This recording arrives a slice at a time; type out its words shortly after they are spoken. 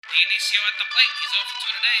Dionisio at the plate. He's over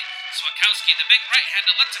 2 today. Swakowski, the big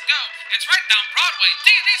right-hander, lets it go. It's right down Broadway.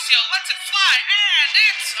 Dionisio lets it fly, and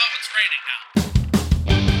it's raining now.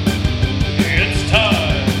 It's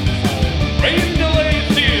time for Rain Delay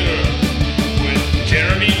Theater with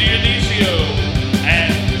Jeremy Dionisio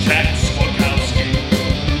and Jack Swakowski.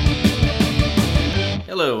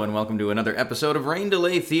 Hello and welcome to another episode of Rain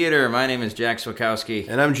Delay Theater. My name is Jack Swakowski.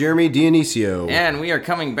 And I'm Jeremy Dionisio. And we are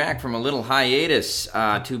coming back from a little hiatus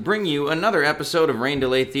to bring you another episode of Rain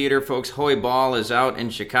Delay Theater. Folks, Hoy Ball is out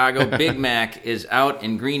in Chicago, Big Mac is out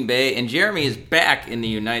in Green Bay, and Jeremy is back in the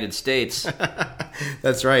United States.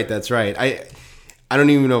 That's right. I don't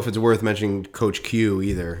even know if it's worth mentioning Coach Q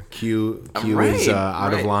either. Q is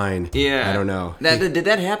out of line. Yeah. I don't know. Did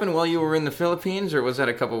that happen while you were in the Philippines, or was that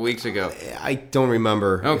a couple weeks ago? I don't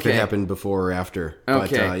remember if it happened before or after.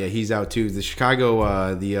 Okay. But yeah, he's out too.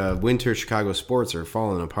 The winter Chicago sports are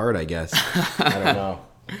falling apart, I guess. I don't know.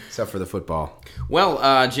 Except for the football.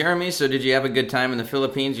 Well, Jeremy, so did you have a good time in the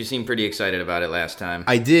Philippines? You seemed pretty excited about it last time.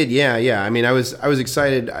 I did, yeah. I mean, I was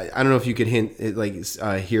excited. I don't know if you could hear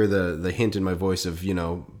the hint in my voice of,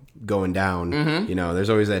 going down. Mm-hmm. There's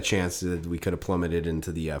always that chance that we could have plummeted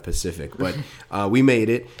into the Pacific, but we made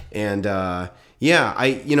it. And I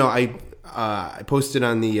posted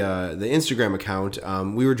on the Instagram account.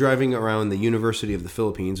 We were driving around the University of the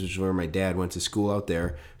Philippines, which is where my dad went to school out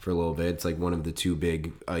there for a little bit. It's like one of the two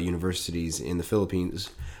big universities in the Philippines.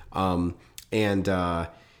 And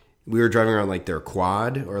we were driving around like their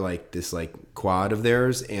quad or like this like quad of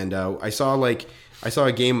theirs, and I saw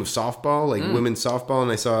a game of softball, like women's softball,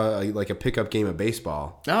 and I saw a pickup game of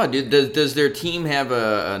baseball. Oh, does their team have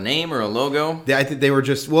a name or a logo? I think they were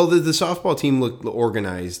just the softball team looked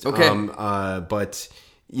organized. Okay. But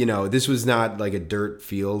this was not like a dirt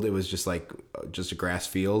field; it was just a grass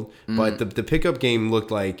field. But the pickup game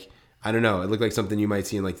looked like, I don't know, it looked like something you might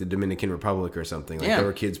see in like the Dominican Republic or something. Like there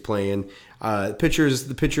were kids playing. The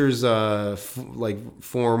pitcher's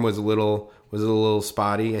form was a little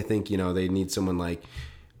spotty. I think they need someone like,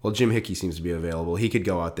 Jim Hickey seems to be available. He could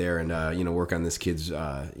go out there and work on this kid's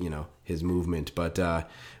his movement.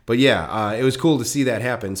 But yeah, it was cool to see that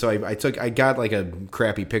happen. So I got like a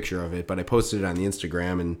crappy picture of it, but I posted it on the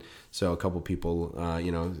Instagram, and so a couple people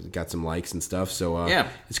got some likes and stuff. So yeah,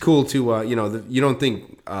 it's cool to you don't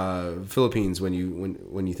think Philippines when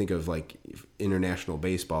you think of like international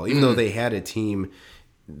baseball, even though they had a team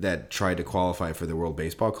that tried to qualify for the World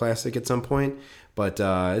Baseball Classic at some point. But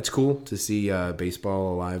it's cool to see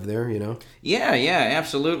baseball alive there, Yeah,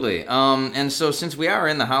 absolutely. And so since we are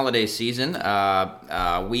in the holiday season,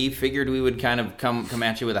 we figured we would kind of come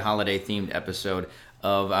at you with a holiday-themed episode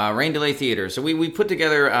of Rain Delay Theater. So we put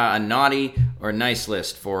together a naughty or nice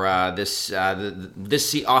list for this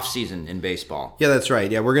off-season in baseball. Yeah, that's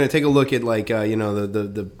right. Yeah, we're going to take a look at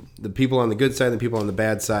the people on the good side and the people on the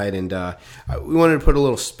bad side, and we wanted to put a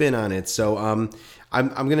little spin on it. So we're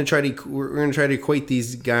going to try to equate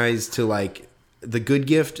these guys to like the good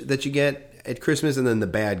gift that you get at Christmas and then the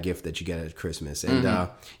bad gift that you get at Christmas. And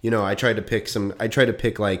I tried to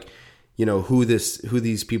pick like who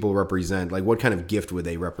these people represent, like what kind of gift would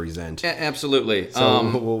they represent. Absolutely. So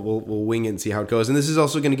we'll wing it and see how it goes. And this is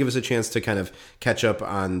also going to give us a chance to kind of catch up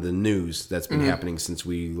on the news that's been happening since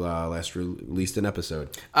we last released an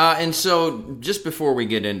episode. And so just before we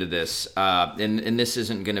get into this, and this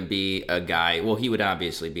isn't going to be a guy, well, he would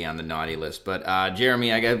obviously be on the naughty list, but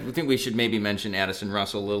Jeremy, I think we should maybe mention Addison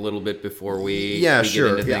Russell a little bit before we get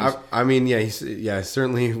into things. I mean, he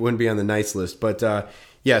certainly wouldn't be on the nice list, but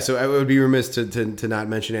yeah, so I would be remiss to not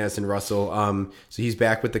mention Addison Russell. So he's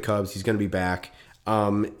back with the Cubs. He's going to be back.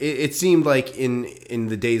 It seemed like in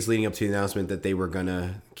the days leading up to the announcement that they were going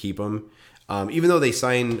to keep him, even though they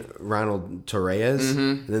signed Ronald Torreyes,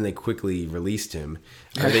 and then they quickly released him.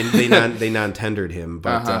 They non-tendered him,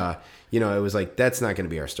 but it was like, that's not going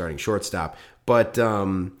to be our starting shortstop. But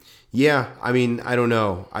yeah, I mean, I don't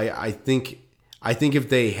know. I think if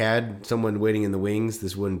they had someone waiting in the wings,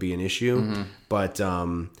 this wouldn't be an issue. But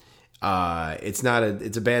it's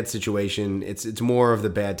a bad situation. It's more of the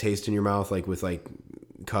bad taste in your mouth, like with like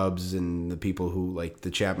Cubs and the people who like the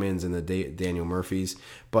Chapmans and the Daniel Murphys.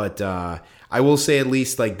 But I will say at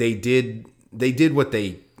least like they did what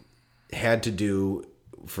they had to do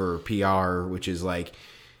for PR, which is like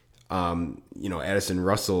Addison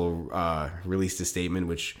Russell released a statement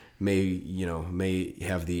which may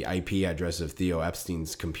have the IP address of Theo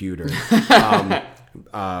Epstein's computer.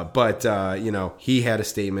 But he had a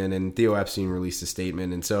statement and Theo Epstein released a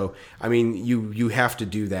statement. And so, I mean, you have to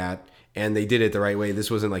do that. And they did it the right way.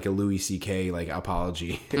 This wasn't like a Louis C.K. like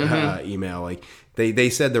apology email. Like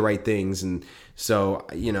they said the right things. And so,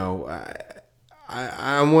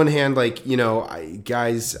 on one hand, like, you know,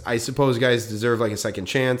 I suppose guys deserve like a second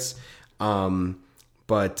chance,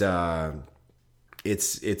 but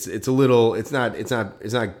it's a little, it's not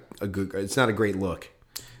a great look.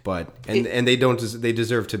 But and they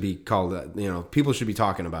deserve to be called. You know, people should be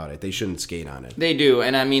talking about it. They shouldn't skate on it. They do,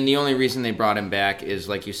 and I mean the only reason they brought him back is,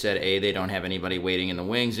 like you said, A, they don't have anybody waiting in the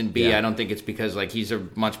wings, and B, I don't think it's because like he's a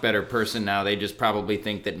much better person now. They just probably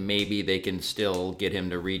think that maybe they can still get him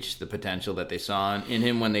to reach the potential that they saw in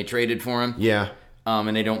him when they traded for him. Yeah.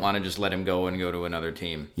 And they don't want to just let him go and go to another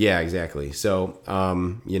team. Yeah, exactly. So,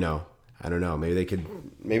 you know, I don't know. Maybe they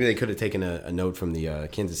could have taken a note from the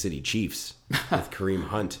Kansas City Chiefs with Kareem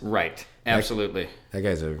Hunt. Right. Absolutely. That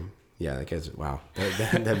guy's wow.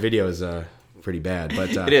 That video is pretty bad,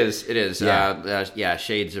 but it is. Yeah.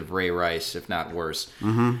 Shades of Ray Rice, if not worse.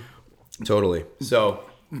 Mm-hmm. Totally. So,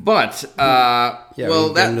 but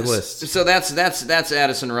well, that's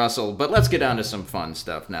Addison Russell. But let's get on to some fun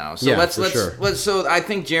stuff now. So let's. So I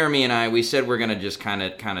think Jeremy and I, we said we're gonna just kind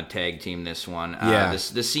of tag team this one.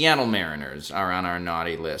 The Seattle Mariners are on our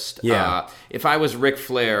naughty list. Yeah. If I was Ric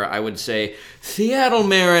Flair, I would say, Seattle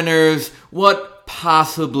Mariners, what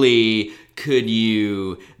possibly could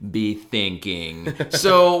you be thinking?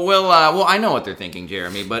 So, well, I know what they're thinking,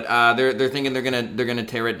 Jeremy, but they're thinking they're gonna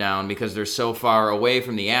tear it down because they're so far away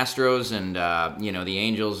from the Astros and the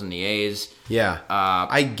Angels and the A's. Yeah,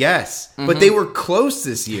 I guess, but they were close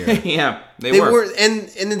this year. Yeah, they were, and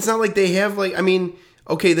it's not like they have like, I mean,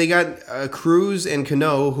 okay, they got Cruz and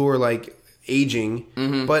Cano who are like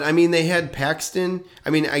aging, but I mean they had Paxton. I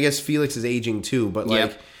mean, I guess Felix is aging too, but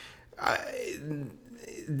like.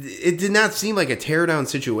 It did not seem like a teardown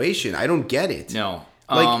situation. I don't get it. No.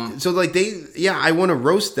 I want to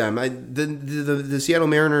roast them. The Seattle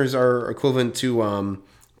Mariners are equivalent to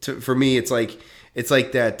for me, it's like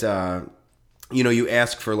that, you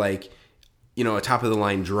ask for like, a top of the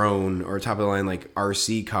line drone or a top of the line like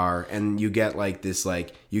RC car, and you get like this,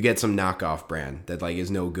 like you get some knockoff brand that like is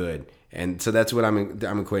no good. And so that's what I'm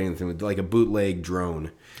equating them with, like a bootleg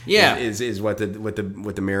drone. Yeah, is what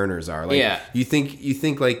the Mariners are. Like, yeah, you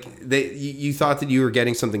think like you thought that you were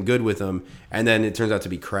getting something good with them, and then it turns out to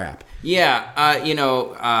be crap. Yeah,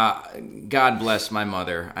 God bless my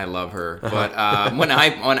mother. I love her, but when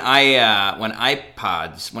iPods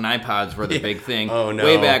were the big thing,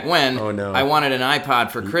 way back when, I wanted an iPod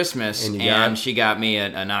for Christmas, and she got me a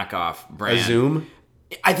knockoff brand. A Zoom.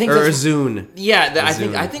 I think a Zune. Yeah,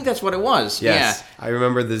 I think that's what it was. Yes, yeah. I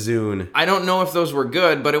remember the Zune. I don't know if those were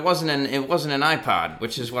good, but it wasn't an iPod,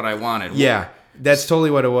 which is what I wanted. Yeah, that's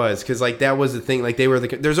totally what it was, because like that was the thing. Like they were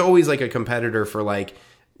there's always like a competitor for like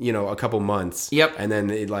a couple months. Yep, and then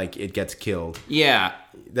it gets killed. Yeah,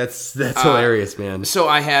 that's hilarious, man. So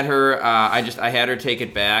I had her. I had her take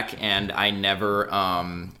it back, and I never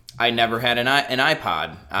had an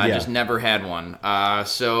iPod. I just never had one.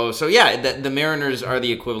 The Mariners are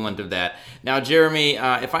the equivalent of that. Now, Jeremy,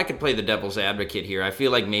 if I could play the devil's advocate here, I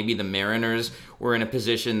feel like maybe the Mariners were in a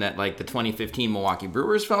position that like the 2015 Milwaukee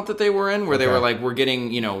Brewers felt that they were in, where they were like, we're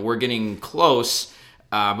getting close,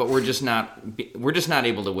 but we're just not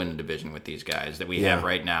able to win a division with these guys that we have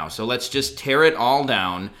right now. So let's just tear it all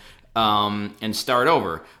down and start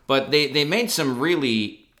over. But they made some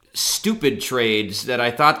really stupid trades that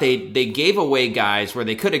I thought they gave away guys where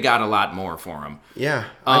they could have got a lot more for them. Yeah,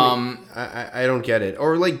 I don't get it.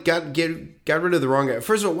 Or like got rid of the wrong guy.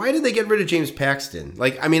 First of all, why did they get rid of James Paxton?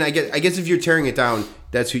 Like, I mean, I guess if you're tearing it down,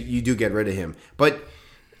 that's who you do get rid of him. But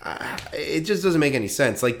it just doesn't make any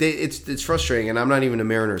sense. Like it's frustrating, and I'm not even a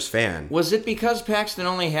Mariners fan. Was it because Paxton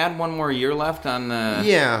only had one more year left on the?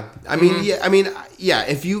 Yeah, I mean,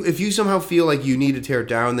 If you somehow feel like you need to tear it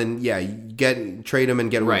down, then trade him and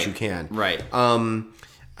get what you can. Right.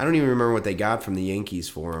 I don't even remember what they got from the Yankees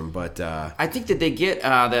for him, but I think that they get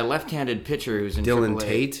that left-handed pitcher who's in Dylan AAA.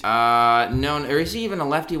 Tate. No, or is he even a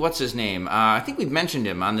lefty? What's his name? I think we've mentioned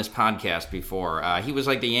him on this podcast before. He was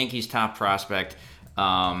like the Yankees' top prospect.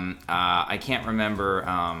 I can't remember.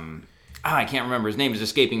 I can't remember. His name is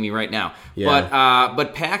escaping me right now. Yeah.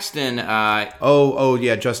 But Paxton.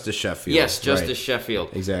 Justice Sheffield. Yes, Justice Sheffield.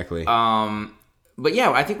 Exactly. But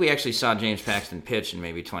yeah, I think we actually saw James Paxton pitch in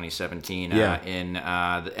maybe 2017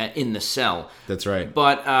 in the cell. That's right.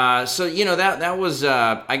 But that was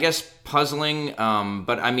I guess puzzling.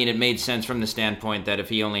 But I mean, it made sense from the standpoint that if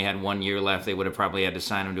he only had 1 year left, they would have probably had to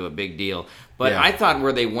sign him to a big deal. But I thought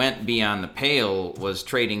where they went beyond the pale was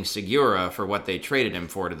trading Segura for what they traded him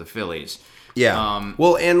for to the Phillies. Yeah.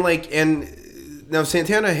 Now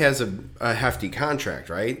Santana has a hefty contract,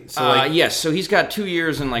 right? So yes. So he's got 2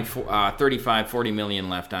 years and like 35, 40 million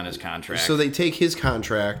left on his contract. So they take his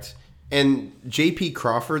contract And J.P.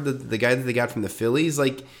 Crawford, the guy that they got from the Phillies,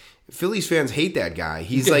 like Phillies fans hate that guy.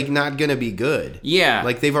 He's like not gonna be good. Yeah,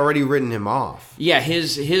 like they've already written him off. Yeah,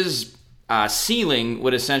 his ceiling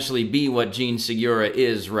would essentially be what Gene Segura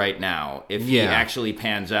is right now if he actually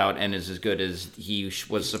pans out and is as good as he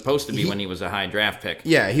was supposed to be when he was a high draft pick.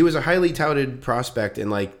 Yeah, he was a highly touted prospect, and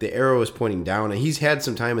like the arrow is pointing down. And he's had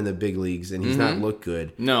some time in the big leagues, and he's not looked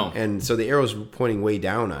good. No, and so the arrow's pointing way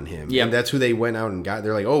down on him. Yeah, and that's who they went out and got.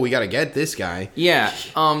 They're like, oh, we got to get this guy. Yeah,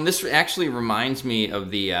 this actually reminds me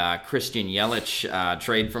of the Christian Yelich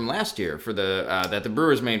trade from last year for the that the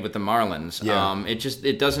Brewers made with the Marlins. Yeah.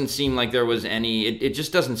 It doesn't seem like there was any. It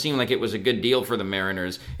just doesn't seem like it was a good deal for the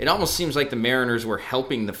Mariners. It almost seems like the Mariners were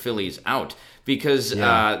helping the Phillies out because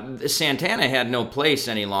Santana had no place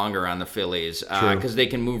any longer on the Phillies because they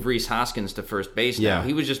can move Rhys Hoskins to first base now. Yeah.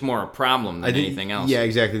 He was just more a problem than anything else. Yeah,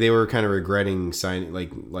 exactly. They were kind of regretting signing,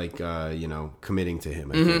 committing to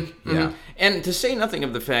him. I think. Yeah, and to say nothing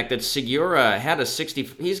of the fact that Segura had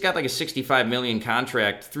he's got like a $65 million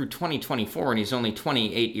contract through 2024, and he's only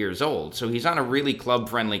 28 years old, so he's on a really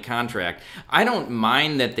club-friendly contract. I don't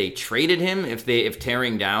mind that they traded him if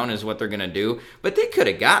tearing down is what they're going to do, but they could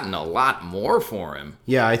have gotten a lot more for him.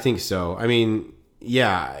 Yeah, I think so. I mean,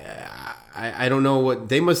 I don't know what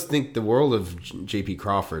they must think the world of J.P.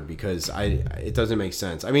 Crawford because it doesn't make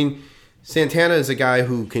sense. I mean, Santana is a guy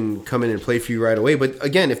who can come in and play for you right away, but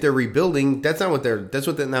again, if they're rebuilding, that's not what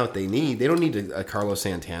they need. They don't need a Carlos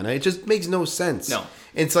Santana. It just makes no sense. No,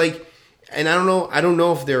 it's like, and I don't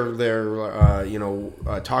know if their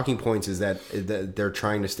talking points is that they're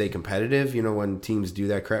trying to stay competitive. You know, when teams do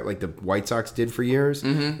that crap, like the White Sox did for years,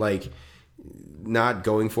 like. Not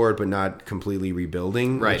going for it, but not completely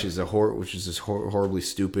rebuilding, right. which is this horribly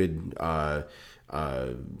stupid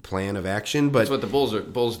plan of action. But that's what the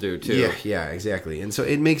Bulls do too. Yeah, exactly. And so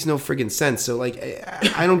it makes no friggin' sense. So like,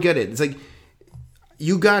 I don't get it. It's like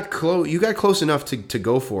you got close enough to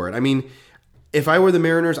go for it. I mean, if I were the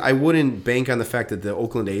Mariners, I wouldn't bank on the fact that the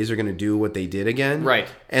Oakland A's are going to do what they did again. Right.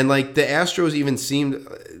 And like the Astros the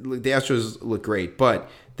Astros look great, but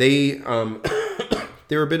they.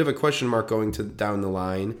 They were a bit of a question mark going down the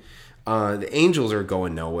line. The Angels are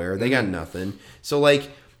going nowhere. They got nothing. So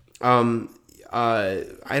like, I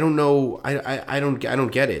don't know. I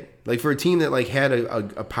don't get it. Like for a team that like had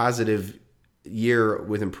a positive year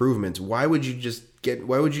with improvements, why would you just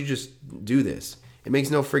do this? It makes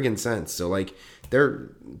no friggin' sense. So like,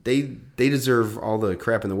 they deserve all the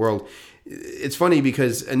crap in the world. It's funny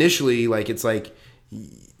because initially, like it's like.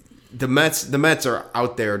 The Mets are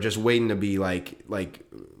out there just waiting to be lambasted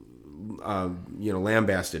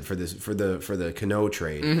for the Cano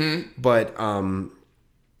trade. But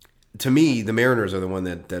to me, the Mariners are the one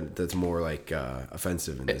that's more like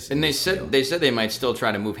offensive in this. And they said they might still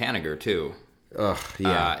try to move Haniger too. Ugh,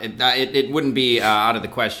 yeah. It wouldn't be out of the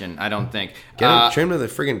question, I don't think. Trade him to the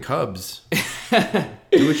friggin' Cubs.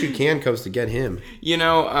 Do what you can, Cubs, to get him. You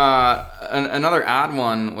know, another odd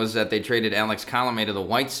one was that they traded Alex Colomé to the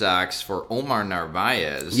White Sox for Omar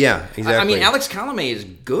Narvaez. Yeah, exactly. I mean, Alex Colomé is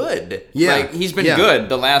good. Yeah. Like, he's been good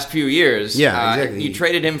the last few years. Yeah, exactly. You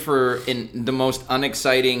traded him for the most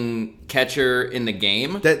unexciting catcher in the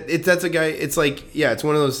game. That's a guy, it's like, yeah, it's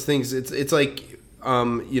one of those things, it's like...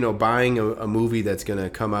 buying a movie that's gonna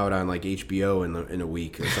come out on like HBO in a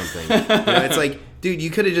week or something. It's like, dude,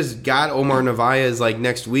 you could have just got Omar Narvaez like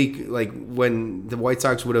next week, like when the White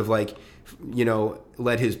Sox would have like,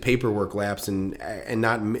 let his paperwork lapse and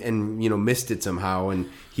missed it somehow, and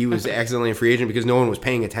he was accidentally a free agent because no one was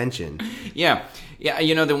paying attention. Yeah.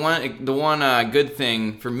 The one good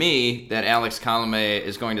thing for me that Alex Colomé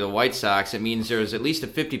is going to the White Sox, it means there's at least a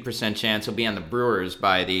 50% chance he'll be on the Brewers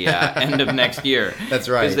by the end of next year. That's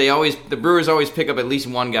right. Because the Brewers always pick up at least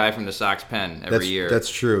one guy from the Sox pen every year.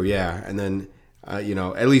 That's true, yeah. And then,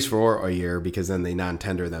 at least for a year, because then they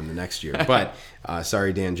non-tender them the next year. But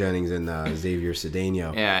sorry, Dan Jennings and Xavier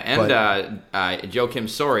Cedeno. Yeah, and Joakim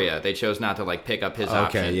Soria, they chose not to pick up his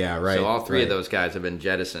option. Okay, yeah, right. So all three of those guys have been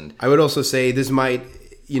jettisoned. I would also say this might,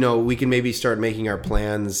 we can maybe start making our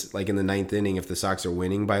plans in the ninth inning if the Sox are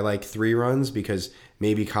winning by 3 runs, because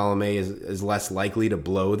maybe Colomé is less likely to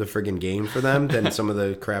blow the friggin' game for them than some of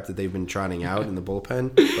the crap that they've been trotting out in the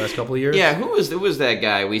bullpen the last couple of years. Yeah, who was that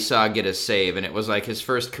guy we saw get a save, and it was his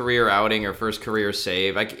first career outing or first career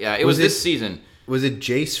save? It was this season. Was it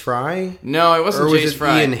Jace Fry? No, it wasn't Jace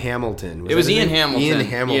Fry. Ian Hamilton? It was Ian Hamilton. Ian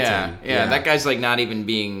Hamilton. Yeah, that guy's not even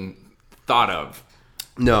being thought of.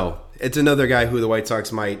 No, it's another guy who the White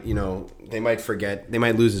Sox might, they might forget. They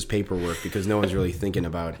might lose his paperwork because no one's really thinking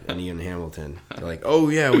about an Ian Hamilton. They're like, oh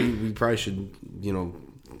yeah, we probably should,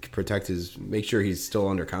 make sure he's still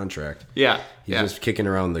under contract. Yeah. He's just kicking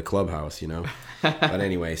around the clubhouse, But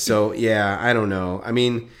anyway, so yeah, I don't know. I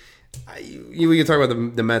mean, we can talk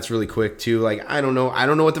about the Mets really quick too. Like, I don't know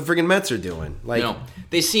what the friggin' Mets are doing. Like,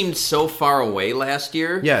 they seemed so far away last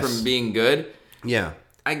year from being good. Yeah.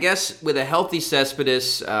 I guess with a healthy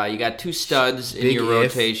Cespedes, you got two studs in Big your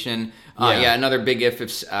if. rotation. Another big if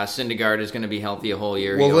Syndergaard is going to be healthy a whole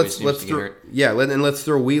year. Well, let's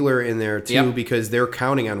throw Wheeler in there too because they're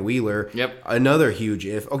counting on Wheeler. Yep. Another huge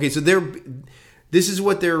if. Okay, so this is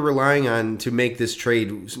what they're relying on to make this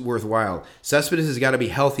trade worthwhile. Cespedes has got to be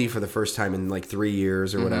healthy for the first time in like 3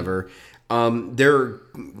 years or whatever.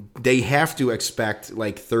 They have to expect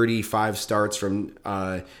like 35 starts from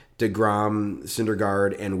DeGrom,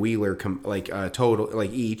 Syndergaard, and Wheeler total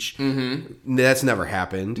like each. Mm-hmm. That's never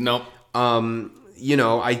happened. Nope. I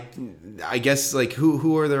guess like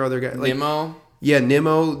who are their other guys? Like, Nimmo. Yeah,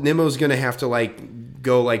 Nimmo's gonna have to like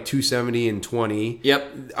go like 270 and 20.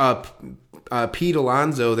 Yep. Pete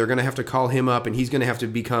Alonso, they're gonna have to call him up, and he's gonna have to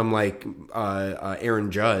become like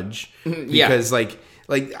Aaron Judge because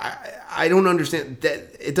I don't understand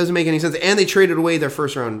that. It doesn't make any sense. And they traded away their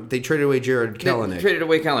first round. They traded away Jared Kelenic. They traded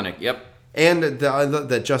away Kelenic. Yep. And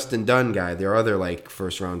the Justin Dunn guy, their other like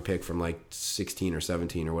first round pick from like 16 or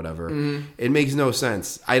 17 or whatever. Mm-hmm. It makes no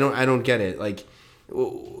sense. I don't get it. Like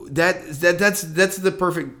that's the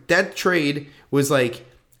perfect. That trade was like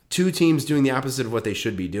two teams doing the opposite of what they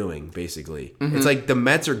should be doing. Basically, It's like the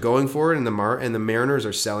Mets are going for it, and the Mariners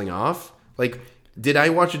are selling off. Like, did I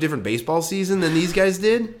watch a different baseball season than these guys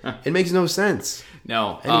did? It makes no sense.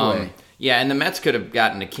 No. Anyway. And the Mets could have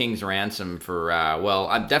gotten a king's ransom for,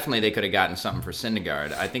 definitely they could have gotten something for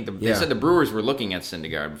Syndergaard. I think they said the Brewers were looking at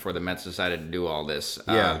Syndergaard before the Mets decided to do all this.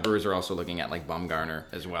 The Brewers are also looking at, like, Bumgarner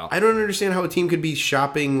as well. I don't understand how a team could be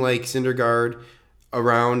shopping, like, Syndergaard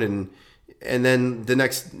around and then the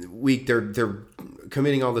next week they're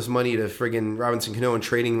committing all this money to friggin' Robinson Cano and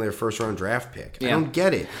trading their first-round draft pick. I don't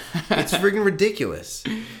get it. It's friggin' ridiculous.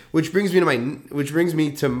 Which brings me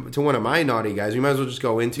to one of my naughty guys. We might as well just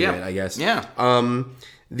go into it, I guess. Yeah.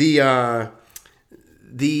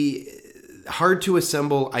 The hard to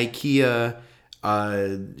assemble IKEA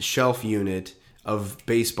shelf unit of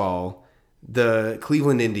baseball, the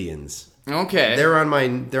Cleveland Indians. Okay. They're on my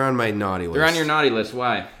naughty list. They're on your naughty list.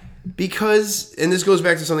 Why? Because, and this goes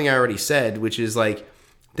back to something I already said, which is like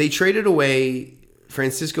they traded away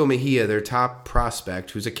Francisco Mejia, their top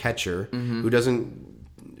prospect, who's a catcher, a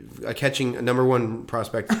number one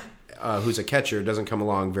prospect who's a catcher, doesn't come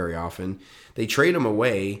along very often. They trade him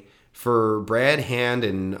away for Brad Hand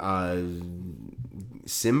and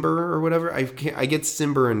Simber or whatever. I get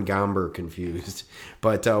Simber and Gomber confused.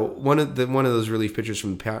 But one of those relief pitchers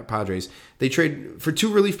from the Padres, they trade for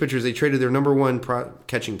two relief pitchers. They traded their number one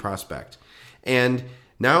catching prospect, and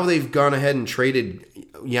now they've gone ahead and traded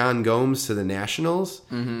Yan Gomes to the Nationals.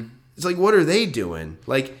 Mm-hmm. It's like, what are they doing?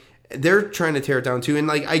 Like, they're trying to tear it down too. And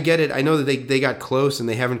like, I get it. I know that they got close and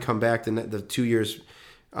they haven't come back the 2 years,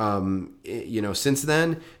 since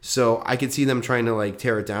then. So I could see them trying to like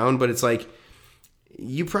tear it down. But it's like,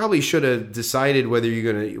 you probably should have decided whether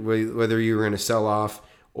you were gonna sell off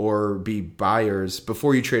or be buyers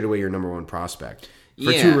before you trade away your number one prospect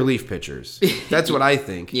for two relief pitchers. That's what I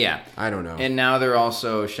think. Yeah, I don't know. And now they're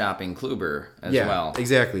also shopping Kluber as well.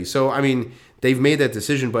 Exactly. So I mean, they've made that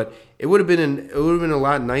decision, but it would have been a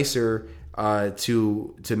lot nicer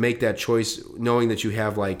to make that choice, knowing that you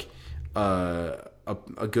have like a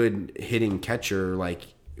good hitting catcher like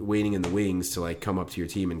waiting in the wings to like come up to your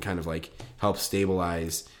team and kind of like help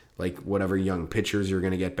stabilize like whatever young pitchers you're going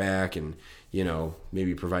to get back and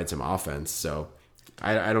maybe provide some offense. So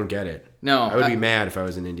I don't get it. No, I would be mad if I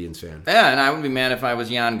was an Indians fan. Yeah, and I would be mad if I was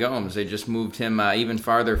Yan Gomes. They just moved him even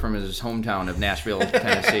farther from his hometown of Nashville,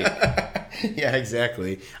 Tennessee. Yeah,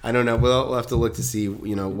 exactly. I don't know. We'll have to look to see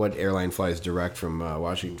what airline flies direct from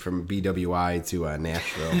Washington, from BWI to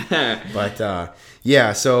Nashville. But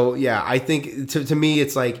so I think to me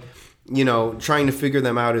it's like, trying to figure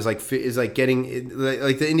them out is like getting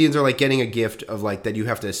like the Indians are like getting a gift of like that you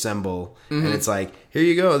have to assemble, and it's like, here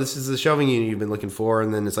you go, this is the shelving unit you've been looking for,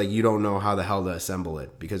 and then it's like you don't know how the hell to assemble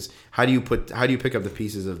it, because how do you pick up the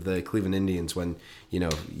pieces of the Cleveland Indians when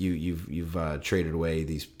you've traded away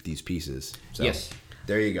these pieces? So, yes,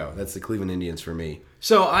 there you go. That's the Cleveland Indians for me.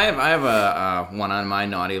 So I have a one on my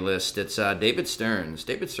naughty list. It's David Stearns.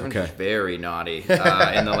 David Stearns is very naughty in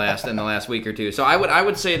the last week or two. So I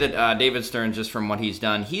would say that David Stearns, just from what he's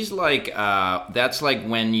done, he's like that's like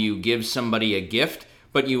when you give somebody a gift,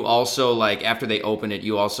 But you also, like, after they open it,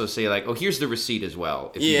 you also say, like, oh, here's the receipt as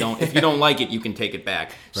well. If you don't like it, you can take it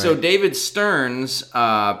back. So David Stearns,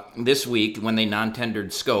 this week, when they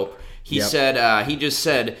non-tendered Scope, he just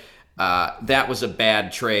said, that was a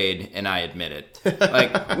bad trade, and I admit it.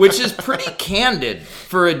 Like, which is pretty candid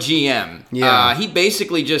for a GM. Yeah. He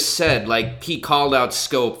basically just said, like, he called out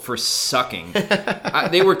Scope for sucking.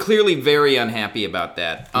 They were clearly very unhappy about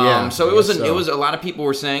that. So it was a lot of people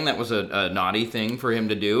were saying that was a naughty thing for him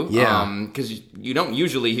to do. Yeah. Because you don't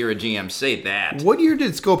usually hear a GM say that. What year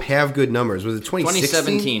did Scope have good numbers? Was it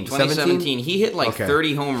 2016? 2017. He hit like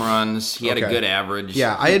 30 home runs. He had a good average.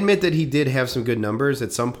 Yeah, I admit that he did have some good numbers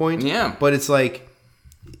at some point. Yeah. But it's like,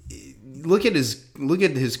 look at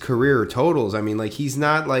his career totals. I mean, like, he's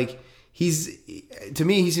not like, to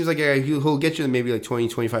me, he seems like he'll get you maybe like 20,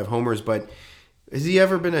 25 homers, but has he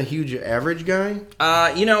ever been a huge average guy?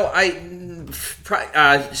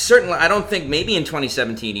 Certainly, I don't think, maybe in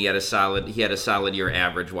 2017 he had a solid year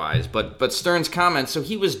average wise, but Stearns comments, so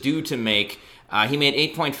he was due to make, he made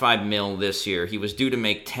 $8.5 million this year. He was due to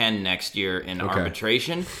make 10 next year in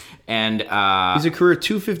arbitration. And he's a career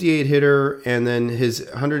 258 hitter, and then his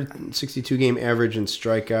 162 game average in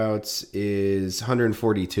strikeouts is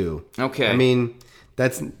 142. Okay. I mean,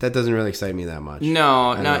 that doesn't really excite me that much.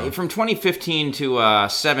 No. From 2015 to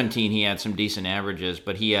 17, he had some decent averages,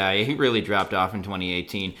 but he really dropped off in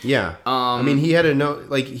 2018. Yeah. I mean, he had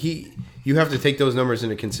you have to take those numbers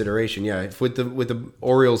into consideration. Yeah. With the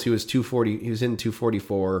Orioles, he was 240. He was hitting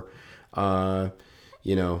 244.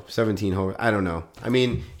 17 home. I don't know. I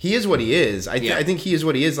mean, he is what he is. I think he is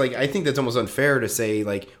what he is. Like, I think that's almost unfair to say,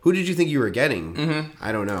 like, who did you think you were getting? Mm-hmm.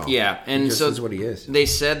 I don't know. Yeah, and he just so is what he is. They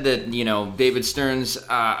said that, David Stearns,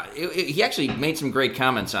 he actually made some great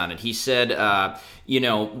comments on it. He said,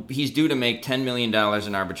 he's due to make $10 million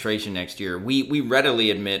in arbitration next year. We readily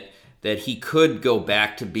admit that he could go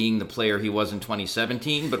back to being the player he was in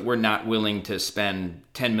 2017, but we're not willing to spend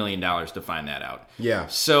 $10 million to find that out. Yeah.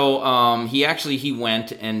 So he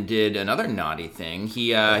went and did another naughty thing.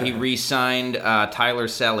 He re-signed Tyler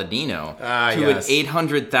Saladino to an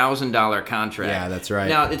 $800,000 contract. Yeah, that's right.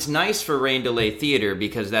 Now, it's nice for Rain Delay Theater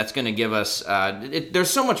because that's going to give us there's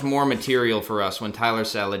so much more material for us when Tyler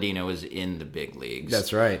Saladino is in the big leagues.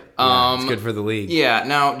 That's right. Yeah, it's good for the league. Yeah.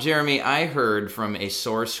 Now, Jeremy, I heard from a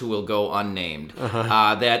source who will go unnamed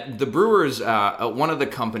that the Brewers, one of the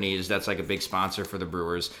companies that's like a big sponsor for the Brewers,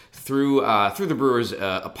 threw the Brewers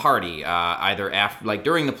a party either after, like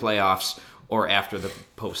during the playoffs or after the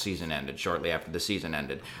postseason ended, shortly after the season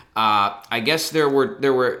ended. I guess there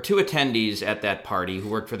were two attendees at that party who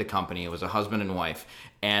worked for the company. It was a husband and wife.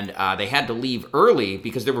 And they had to leave early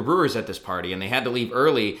because there were Brewers at this party, and they had to leave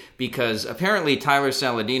early because apparently Tyler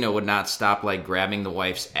Saladino would not stop like grabbing the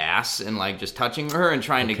wife's ass and like just touching her and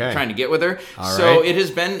trying to get with her. So it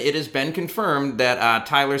has been confirmed that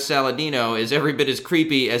Tyler Saladino is every bit as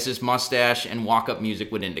creepy as his mustache and walk-up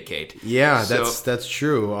music would indicate. Yeah, that's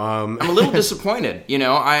true. I'm a little disappointed.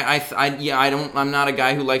 I'm not a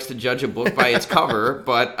guy who likes to judge a book by its cover,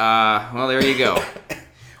 but well, there you go.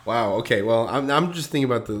 Wow. Okay. Well, I'm just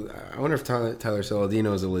thinking about I wonder if Tyler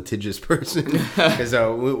Saladino is a litigious person because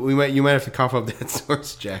you might have to cough up that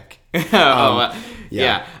source, Jack.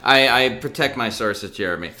 Yeah. I protect my sources,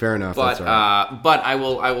 Jeremy. Fair enough. But that's all right. but I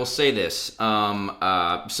will say this.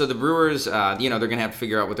 So the Brewers, they're gonna have to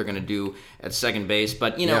figure out what they're gonna do at second base.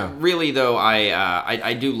 But really though,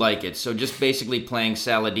 I do like it. So just basically playing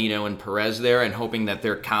Saladino and Perez there and hoping that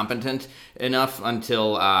they're competent enough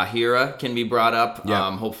until Hira can be brought up.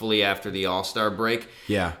 Yeah. Hopefully after the All-Star break.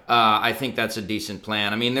 Yeah. I think that's a decent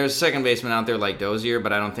plan. I mean, there's a second baseman out there like Dozier,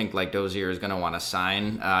 but I don't think like Dozier is going to want to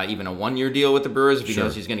sign even a 1-year deal with the Brewers if he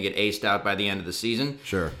knows he's going to get aced out by the end of the season.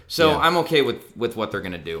 Sure. So I'm okay with what they're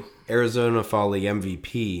going to do. Arizona Fall League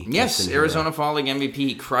MVP. Yes, Arizona Fall League MVP.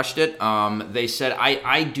 He crushed it. They said,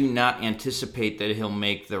 I do not anticipate that he'll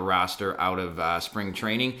make the roster out of spring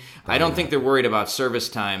training. I don't think they're worried about service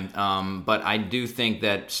time, but I do think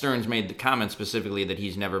that Stearns made the comment specifically that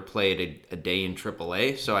he's never played a day in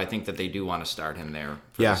AAA, so I think that they do want to start him there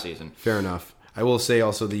for the season. Fair enough. I will say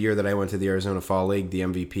also the year that I went to the Arizona Fall League, the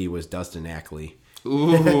MVP was Dustin Ackley.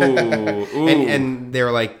 Ooh. And they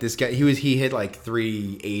were like, this guy, he hit like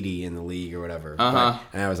 380 in the league or whatever. And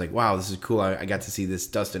I was like, wow, this is cool. I got to see this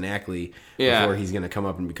Dustin Ackley before he's going to come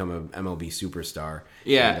up and become an MLB superstar.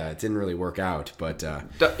 Yeah. And, it didn't really work out, but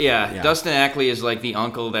Dustin Ackley is like the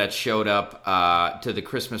uncle that showed up to the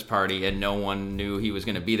Christmas party and no one knew he was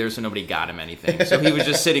going to be there, so nobody got him anything. So he was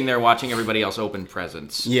just sitting there watching everybody else open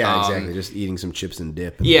presents. Yeah, exactly. Just eating some chips and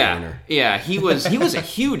dip. Yeah. He was a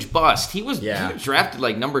huge bust. He was drafted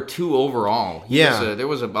like number 2 overall. There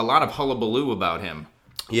was a lot of hullabaloo about him.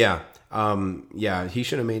 Yeah. He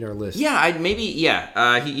should have made our list. Yeah,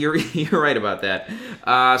 you're right about that.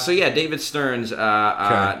 So yeah, David Stearns,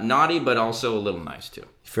 naughty but also a little nice too.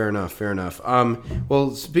 Fair enough.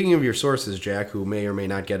 Well, speaking of your sources, Jack, who may or may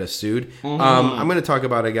not get us sued, I'm going to talk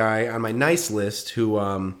about a guy on my nice list who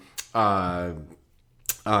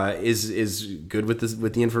is good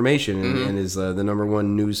with the information and is the number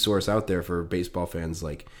one news source out there for baseball fans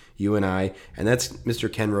like you and I, and that's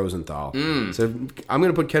Mr. Ken Rosenthal. So I'm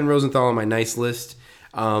going to put Ken Rosenthal on my nice list.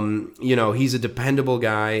 He's a dependable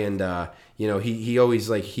guy, and he always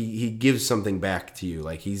he gives something back to you.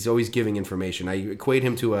 Like he's always giving information. I equate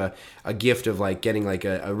him to a gift of like getting like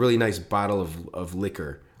a really nice bottle of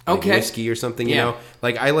liquor. Like whiskey or something, you know.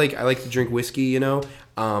 Like I like to drink whiskey, you know.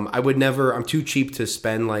 I would never. I'm too cheap to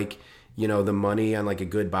spend the money on like a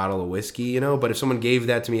good bottle of whiskey, you know. But if someone gave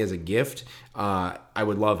that to me as a gift, I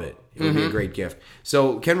would love it. It would be a great gift.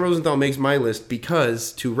 So Ken Rosenthal makes my list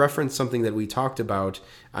because, to reference something that we talked about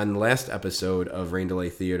on the last episode of Rain Delay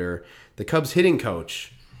Theater, the Cubs hitting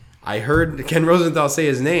coach. I heard Ken Rosenthal say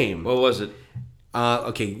his name. What was it?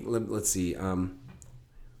 Okay, let's see.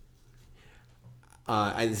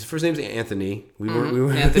 His first name's Anthony. We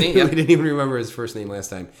were Anthony. We didn't even remember his first name last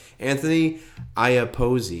time. Anthony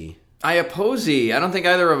Iapoce. Iapoce. I don't think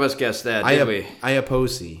either of us guessed that, did we?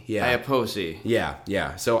 Iapoce. Yeah. Iapoce.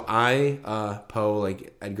 Yeah. So Po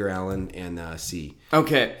like Edgar Allan and C.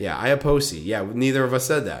 Okay. Yeah, Iapoce. Yeah, neither of us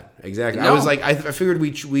said that. Exactly. No. I was like, I figured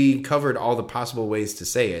we covered all the possible ways to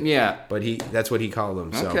say it. Yeah. But that's what he called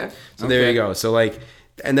them. So, Okay. So there you go. So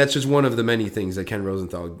and that's just one of the many things that Ken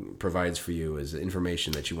Rosenthal provides for you is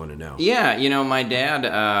information that you want to know. Yeah, my dad,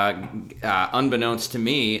 unbeknownst to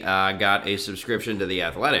me, got a subscription to The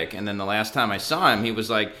Athletic, and then the last time I saw him, he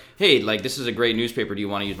was like, "Hey, this is a great newspaper. Do you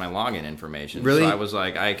want to use my login information?" Really? So I was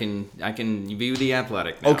like, "I can view The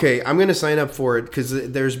Athletic now." Okay, I'm going to sign up for it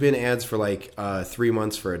because there's been ads for 3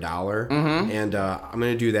 months for $1, and I'm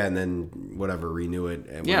going to do that and then renew it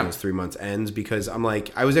when those 3 months ends because I'm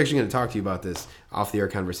like, I was actually going to talk to you about this off the air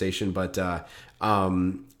conversation, but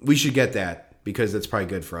we should get that because that's probably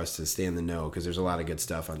good for us to stay in the know because there's a lot of good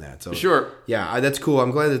stuff on that. So sure, yeah, that's cool.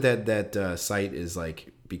 I'm glad that site is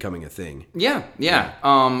becoming a thing. Yeah.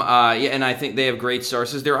 And I think they have great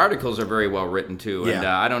sources. Their articles are very well written too. And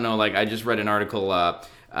I don't know, I just read an article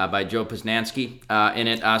by Joe Posnanski in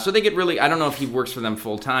it. So they get really, I don't know if he works for them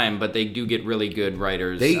full time, but they do get really good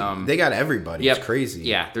writers. They got everybody. Yep. It's crazy.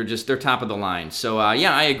 Yeah, they're top of the line. So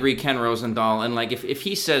I agree, Ken Rosenthal. And if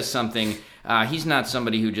he says something, he's not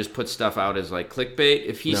somebody who just puts stuff out as clickbait.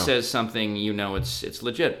 If he says something, it's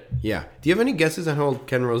legit. Yeah. Do you have any guesses on how old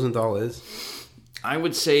Ken Rosenthal is? I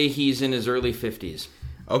would say he's in his early 50s.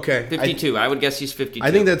 Okay. 52. I would guess he's 52.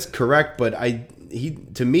 I think that's correct, but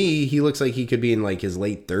to me, he looks like he could be in his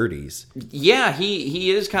late 30s. Yeah,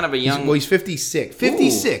 he is kind of a young... He's 56.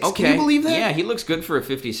 56. Ooh, okay. Can you believe that? Yeah, he looks good for a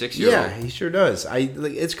 56-year-old. Yeah, he sure does.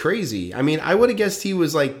 It's crazy. I mean, I would have guessed he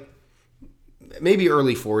was maybe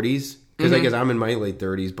early 40s because I guess I'm in my late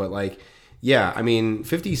 30s, but yeah, I mean,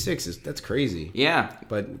 56 that's crazy. Yeah.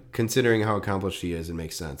 But considering how accomplished he is, it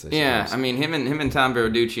makes sense. I mean, him and Tom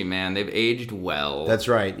Verducci, man, they've aged well. That's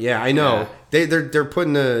right. Yeah, I know. Yeah. They're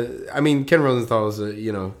putting I mean, Ken Rosenthal is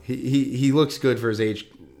he looks good for his age,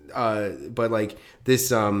 but this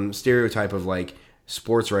stereotype of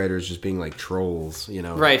sports writers just being trolls,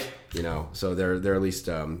 Right. So they're at least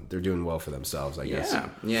they're doing well for themselves, I guess.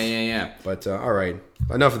 Yeah. But all right,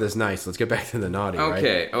 enough of this nice. Let's get back to the naughty.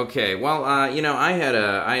 Okay. Well, I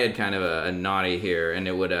had kind of a naughty here, and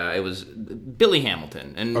it was Billy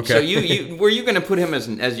Hamilton. And so you were you going to put him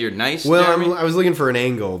as your nice? Well, I was looking for an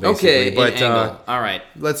angle, basically. Okay, but an angle. All right.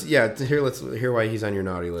 Let's hear why he's on your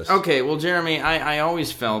naughty list. Okay. Well, Jeremy, I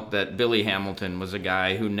always felt that Billy Hamilton was a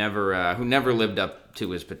guy who never lived up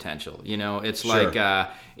to his potential. It's sure.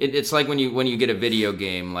 It's like when you get a video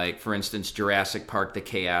game, for instance Jurassic Park: The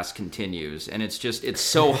Chaos Continues, and it's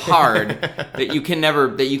so hard that you can never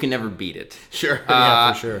beat it. Sure.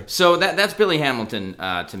 Yeah, for sure. So that's Billy Hamilton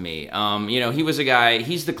to me. He was a guy.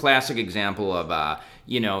 He's the classic example of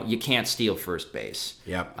you can't steal first base.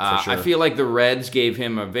 Yep. For sure. I feel like the Reds gave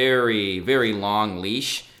him a very, very long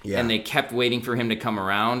leash. Yeah. And they kept waiting for him to come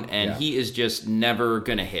around, and he is just never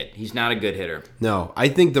going to hit. He's not a good hitter. No, I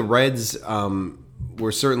think the Reds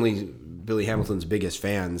were certainly Billy Hamilton's biggest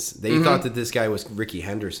fans. They thought that this guy was Ricky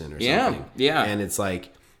Henderson or something. Yeah. And it's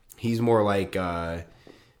he's more like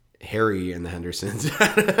Harry and the Hendersons.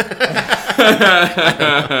 I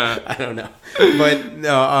don't know. But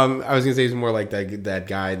no, I was going to say he's more like that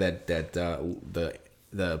guy that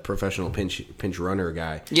the professional pinch runner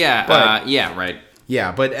guy. Yeah, but, right.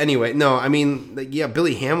 Yeah, but anyway, no, I mean, like, yeah,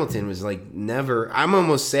 Billy Hamilton was like never. I'm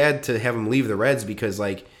almost sad to have him leave the Reds because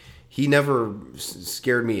like he never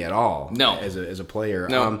scared me at all. No. as a player.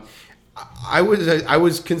 No. I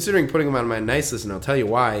was considering putting him on my nice list, and I'll tell you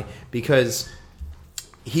why. Because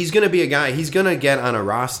he's going to be a guy. He's going to get on a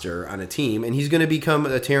roster on a team, and he's going to become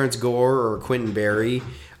a Terrence Gore or a Quentin Berry,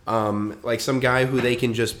 like some guy who they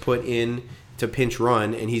can just put in to pinch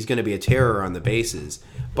run, and he's going to be a terror on the bases.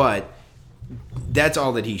 But that's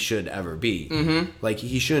all that he should ever be. Mm-hmm. Like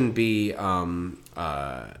he shouldn't be a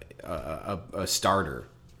starter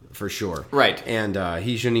for sure, right? And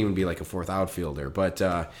he shouldn't even be like a fourth outfielder. But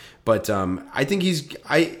I think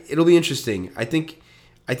it'll be interesting. I think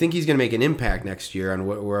he's going to make an impact next year on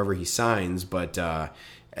wherever he signs. But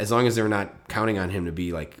as long as they're not counting on him to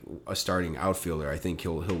be like a starting outfielder, I think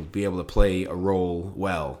he'll be able to play a role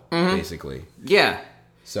well, basically. Yeah.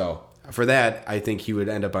 So for that, I think he would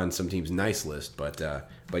end up on some team's nice list. But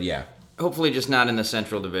yeah, hopefully just not in the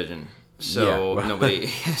Central Division. So Yeah. nobody,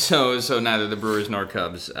 so neither the Brewers nor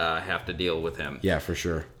Cubs have to deal with him. yeah, for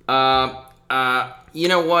sure. You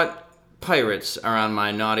know what? Pirates are on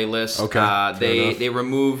my naughty list. Okay, fair enough. They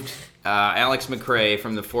removed Alex McRae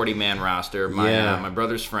from the 40-man roster. My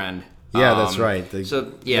brother's friend. Yeah, that's right.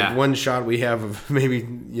 The one shot we have of maybe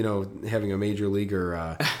having a major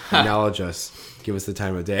leaguer acknowledge us, give us the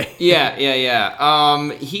time of day. Yeah.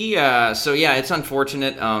 It's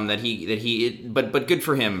unfortunate but good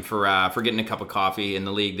for him for getting a cup of coffee in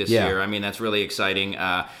the league this year. I mean, that's really exciting.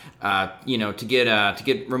 To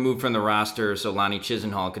get removed from the roster so Lonnie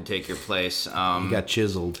Chisenhall could take your place. You got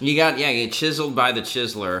chiseled. You get chiseled by the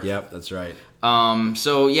chiseler. Yep, that's right.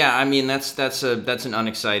 I mean that's an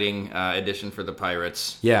unexciting addition for the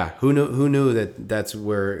Pirates. Yeah, who knew that that's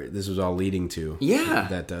where this was all leading to? Yeah,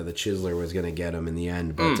 that the chiseler was going to get him in the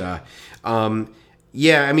end. But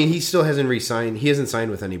yeah, I mean he still hasn't re-signed. He hasn't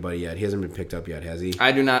signed with anybody yet. He hasn't been picked up yet, has he?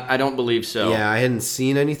 I don't believe so. Yeah, I hadn't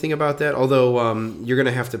seen anything about that. Although you're going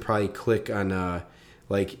to have to probably click on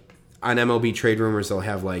on MLB trade rumors, they'll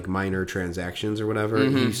have like minor transactions or whatever.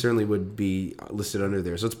 Mm-hmm. He certainly would be listed under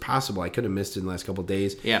there, so it's possible. I could have missed it in the last couple of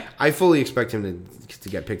days. Yeah, I fully expect him to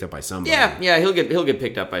get picked up by somebody. Yeah, he'll get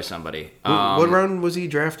picked up by somebody. What round was he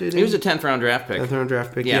drafted in? He was a 10th round draft pick. 10th round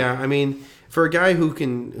draft pick. Yeah. Yeah, I mean, for a guy who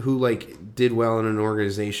did well in an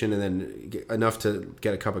organization and then enough to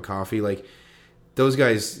get a cup of coffee, like those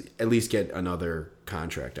guys at least get another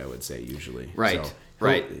contract. I would say usually. Right. So,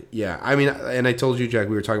 right. Yeah. I mean, and I told you, Jack,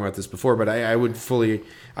 we were talking about this before, but I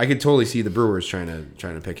could totally see the Brewers trying to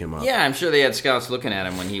pick him up. Yeah, I'm sure they had scouts looking at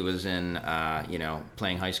him when he was in,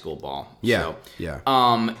 playing high school ball. Yeah. So,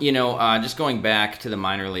 yeah. Just going back to the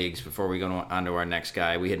minor leagues before we go on to our next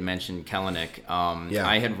guy, we had mentioned Kelenic.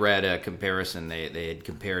 I had read a comparison. They had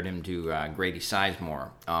compared him to Grady Sizemore.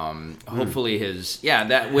 Hopefully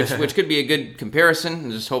which could be a good comparison.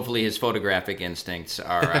 Just hopefully his photographic instincts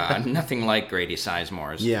are nothing like Grady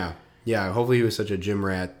Sizemore's. Yeah. Yeah, hopefully he was such a gym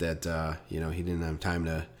rat that he didn't have time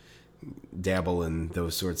to dabble in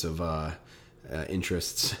those sorts of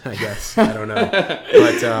interests. I guess I don't know,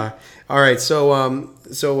 but all right.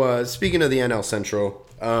 So speaking of the NL Central,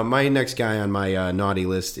 my next guy on my naughty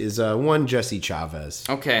list is one Jesse Chavez.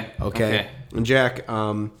 Okay. And Jack,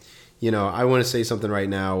 I want to say something right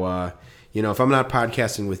now. If I'm not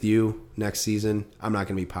podcasting with you next season, I'm not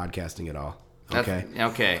going to be podcasting at all. Okay.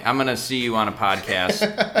 Okay. I'm gonna see you on a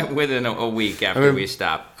podcast within a week after we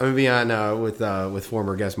stop. I'm gonna be on with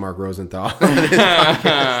former guest Mark Rosenthal.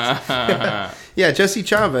 Yeah, Jesse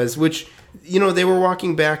Chavez, which they were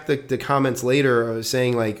walking back the comments later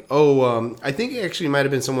saying like, I think it actually might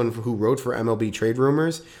have been someone who wrote for MLB Trade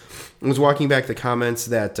Rumors and was walking back the comments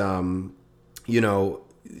that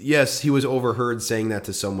yes, he was overheard saying that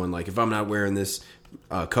to someone like, if I'm not wearing this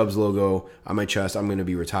Cubs logo on my chest, I'm going to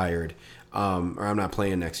be retired. Or I'm not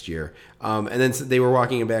playing next year. And then they were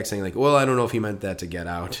walking him back saying like, well, I don't know if he meant that to get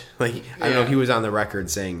out. Like, I don't know if he was on the record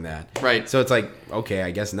saying that. Right. So it's like, okay,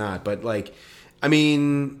 I guess not. But like, I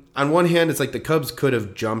mean, on one hand, it's like the Cubs could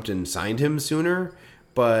have jumped and signed him sooner.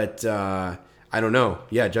 But I don't know.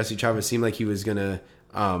 Yeah, Jesse Chavez seemed like he was going to,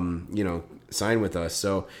 sign with us.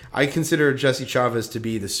 So I consider Jesse Chavez to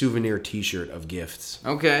be the souvenir T-shirt of gifts.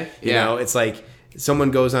 Okay. You know, it's like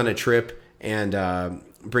someone goes on a trip and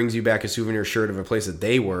brings you back a souvenir shirt of a place that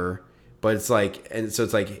they were, but it's like, and so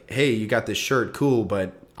it's like, hey, you got this shirt, cool,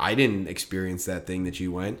 but I didn't experience that thing that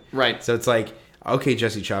you went. Right. So it's like, okay,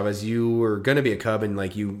 Jesse Chavez, you were gonna be a Cub, and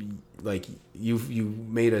like you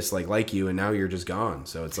made us like you, and now you're just gone.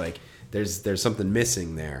 So it's like there's something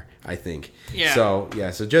missing there, I think. Yeah. So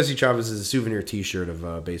Jesse Chavez is a souvenir T-shirt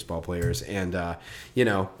of baseball players, and I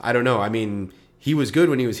don't know. I mean, he was good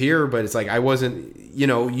when he was here, but it's like I wasn't.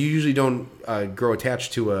 You usually don't grow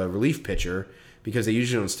attached to a relief pitcher because they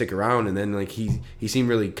usually don't stick around. And then like he seemed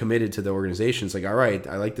really committed to the organization. It's like, all right,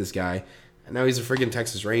 I like this guy. And now he's a friggin'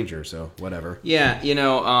 Texas Ranger, so whatever. Yeah,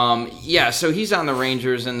 so he's on the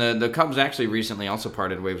Rangers, and the Cubs actually recently also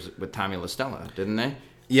parted ways with Tommy La Stella, didn't they?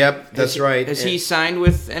 Yep, that's right. Has he signed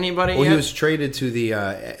with anybody Well, yet? he was traded to the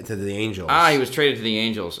Angels. He was traded to the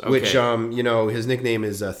Angels. Okay. Which, his nickname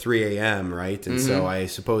is 3 a.m., right? And so I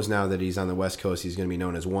suppose now that he's on the West Coast, he's going to be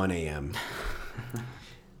known as 1 a.m.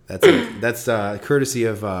 That's courtesy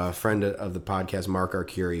of a friend of the podcast, Mark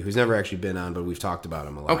Arcuri, who's never actually been on, but we've talked about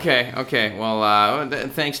him a lot. Okay. Well,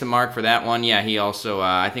 thanks to Mark for that one. Yeah, he also,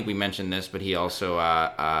 I think we mentioned this, but he also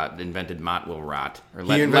invented Mott will rot, or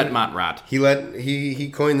let Mott rot. He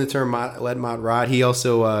coined the term let Mott rot. He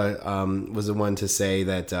also was the one to say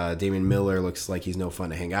that Damian Miller looks like he's no fun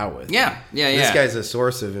to hang out with. Yeah. This guy's a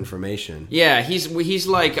source of information. Yeah, he's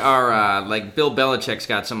like our like Bill Belichick's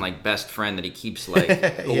got some like best friend that he keeps like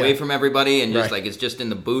away from everybody and just like is just in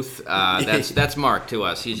the booth. That's Mark to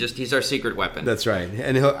us. He's our secret weapon. That's right,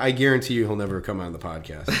 and I guarantee you he'll never come on the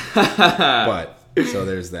podcast. But so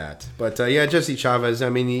there's that. But Jesse Chavez. I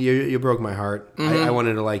mean, you broke my heart. Mm-hmm. I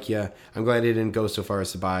wanted to like you. I'm glad he didn't go so far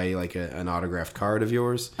as to buy like an autographed card of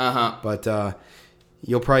yours. But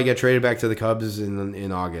you'll probably get traded back to the Cubs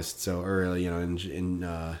in August. So early, in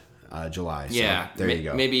July. So yeah, there you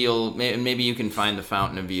go. Maybe you can find the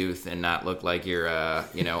fountain of youth and not look like you're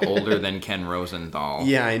older than Ken Rosenthal.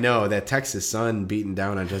 Yeah, I know that Texas sun beating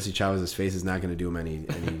down on Jesse Chavez's face is not going to do him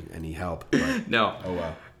any help. But, no. Oh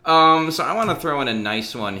well. So I want to throw in a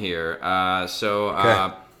nice one here.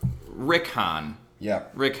 Rick Hahn. Yeah.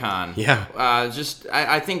 Rick Hahn. Yeah.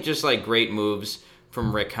 I think just like great moves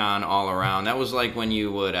from Rick Hahn all around. That was like when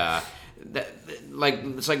you would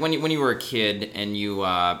it's like when you were a kid and you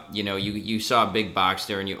saw a big box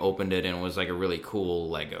there and you opened it and it was like a really cool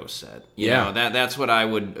Lego set. You know, that's what I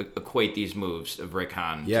would equate these moves of Rick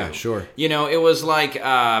Hahn to. Yeah, sure. It was like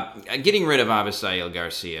getting rid of Avisail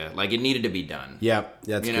Garcia. Like it needed to be done. Yeah,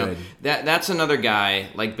 that's good. That's another guy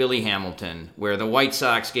like Billy Hamilton, where the White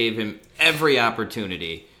Sox gave him every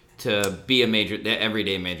opportunity to be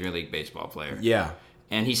everyday Major League Baseball player. Yeah.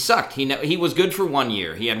 And he sucked. He was good for 1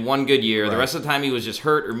 year. He had one good year. Right. The rest of the time he was just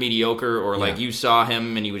hurt or mediocre, or like you saw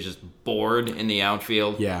him and he was just bored in the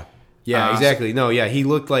outfield. Yeah. Yeah, exactly. He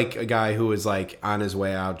looked like a guy who was like on his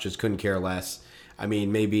way out, just couldn't care less. I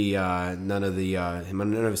mean, maybe none of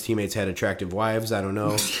his teammates had attractive wives. I don't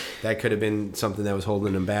know. That could have been something that was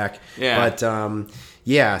holding him back. Yeah. But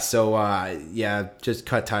just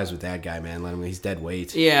cut ties with that guy, man. Let him. He's dead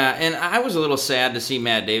weight. Yeah, and I was a little sad to see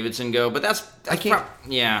Matt Davidson go, but I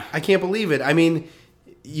can't believe it. I mean,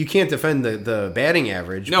 you can't defend the batting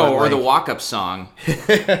average. No, or the walk-up song.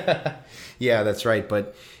 Yeah, that's right.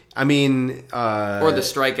 But I mean, or the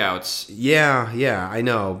strikeouts. Yeah, I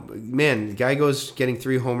know. Man, the guy goes getting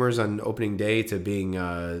 3 homers on opening day to being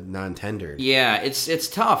non-tendered. Yeah, it's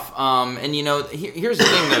tough. And here's the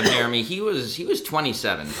thing though, Jeremy. He was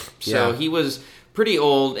 27, so he was pretty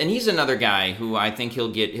old, and he's another guy who I think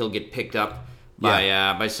he'll get picked up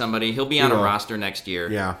by somebody. He'll be on a roster next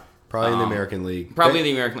year. Yeah. Probably in the American League.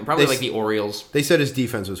 Probably like the Orioles. They said his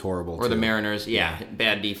defense was horrible, or the Mariners. Yeah,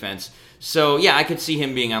 bad defense. So, I could see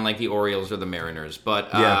him being on like the Orioles or the Mariners.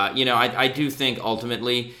 But, I do think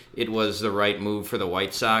ultimately it was the right move for the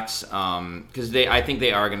White Sox because I think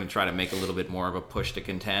they are going to try to make a little bit more of a push to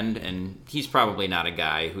contend. And he's probably not a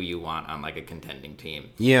guy who you want on like a contending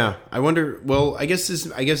team. Yeah, I wonder. Well, I guess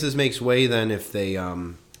this makes way then if they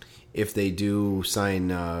do sign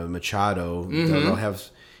Machado, they'll have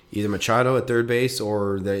either Machado at third base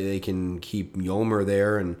or they can keep Yolmer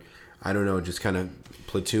there and I don't know, just kind of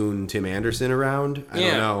platoon Tim Anderson around. I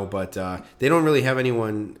don't know, but they don't really have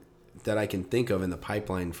anyone that I can think of in the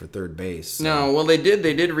pipeline for third base. So. No, well they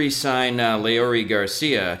did re-sign Leori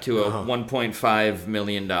Garcia to a $1.5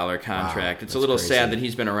 million contract. Wow, it's a little crazy. sad that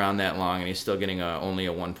he's been around that long and he's still getting only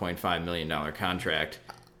a $1.5 million contract.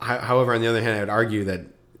 However, on the other hand, I would argue that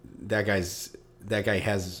guy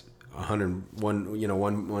has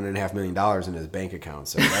 $1.5 million in his bank account,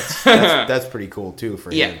 so that's pretty cool too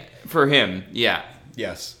for him. Yeah, for him, yeah.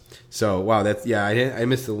 Yes. So wow, I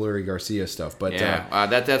missed the Lurie Garcia stuff, but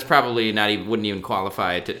that's probably wouldn't even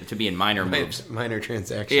qualify to be in minor moves, minor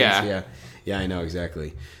transactions. Yeah, I know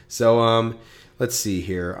exactly. So let's see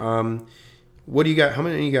here. What do you got? How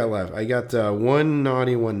many you got left? I got one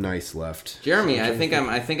naughty, one nice left. Jeremy, I think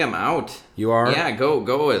I'm out. You are? Yeah,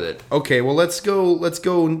 go with it. Okay, well let's go. Let's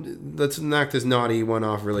knock this naughty one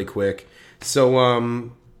off really quick.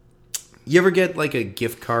 So, you ever get like a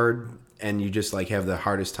gift card and you just like have the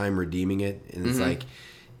hardest time redeeming it, and it's like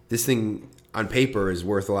this thing on paper is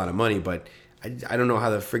worth a lot of money, but I don't know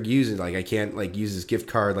how the frig use it. Like I can't like use this gift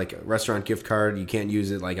card, like a restaurant gift card. You can't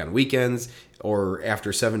use it like on weekends or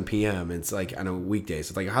after 7 p.m. It's like on a weekday.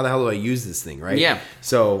 So it's like, how the hell do I use this thing, right? Yeah.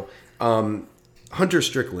 So Hunter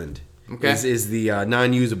Strickland is the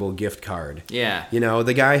non-usable gift card. Yeah. You know,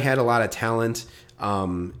 the guy had a lot of talent,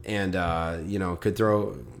 and you know, could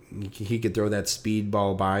throw that speed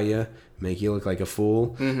ball by you, make you look like a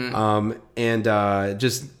fool. And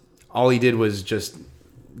just all he did was just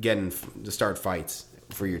to start fights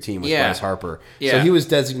for your team with Bryce Harper. Yeah. So he was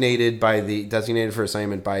designated for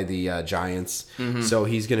assignment by the Giants. So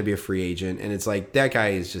he's going to be a free agent, and it's like that guy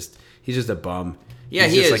is he's just a bum. Yeah,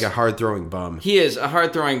 he's he just is. like a hard-throwing bum. He is a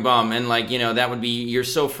hard-throwing bum, and like, you know, that would be, you're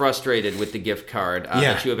so frustrated with the gift card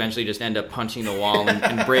that you eventually just end up punching the wall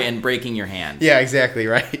and breaking your hand. Yeah, exactly,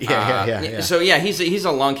 right? Yeah. So yeah, he's a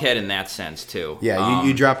lunkhead in that sense too. Yeah,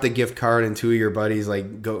 you drop the gift card and two of your buddies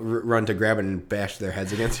like go run to grab it and bash their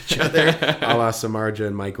heads against each other, a la Samardzija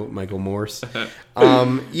and Michael Morse.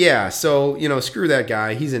 Yeah, so you know, screw that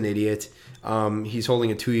guy. He's an idiot. He's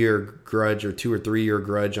holding a 2-year grudge or 2 or 3 year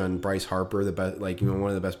grudge on Bryce Harper, the best, like, you know, one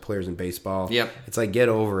of the best players in baseball. Yep. It's like, get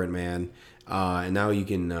over it, man. And now you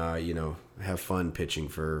can, you know, have fun pitching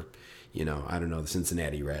for, you know, I don't know, the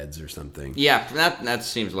Cincinnati Reds or something. Yeah, that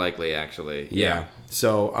seems likely, actually. Yeah.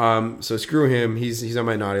 So screw him. He's on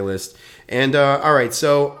my naughty list. And all right,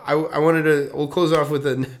 so we'll close off with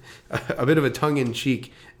a bit of a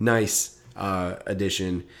tongue-in-cheek nice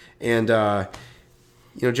addition. And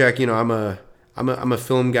you know, Jack, you know, I'm a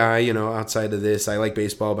film guy, you know, outside of this. I like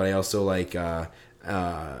baseball, but I also like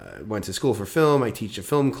went to school for film. I teach a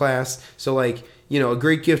film class. So like, you know, a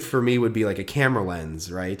great gift for me would be like a camera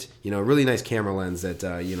lens, right? You know, a really nice camera lens that,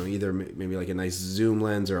 you know, either maybe like a nice zoom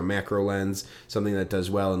lens or a macro lens, something that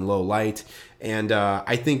does well in low light. And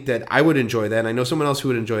I think that I would enjoy that. And I know someone else who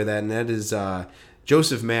would enjoy that, and that is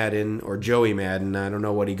Joseph Madden, or Joey Madden. I don't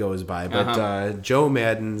know what he goes by, but Joe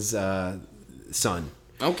Madden's son.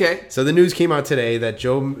 Okay. So the news came out today that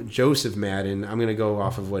Joseph Madden, I'm going to go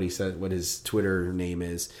off of what he said, what his Twitter name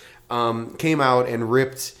is, came out and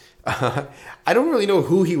ripped. I don't really know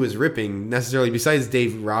who he was ripping necessarily, besides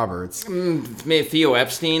Dave Roberts. Maybe Theo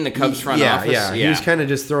Epstein, the Cubs front office. Yeah. He was kind of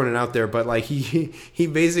just throwing it out there, but like he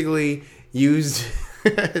basically used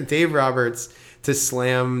Dave Roberts to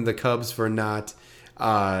slam the Cubs for not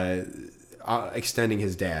extending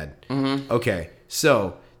his dad. Okay,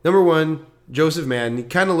 so number one, Joseph Madden, he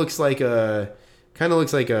kind of looks like a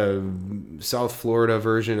South Florida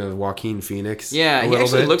version of Joaquin Phoenix. Yeah, he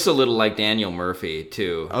actually looks a little like Daniel Murphy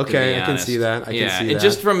too. Okay, I can see that. I can see that. And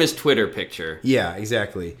just from his Twitter picture. Yeah,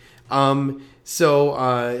 exactly.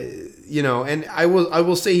 So you know, and I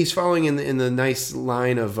will say he's following in the nice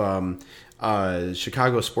line of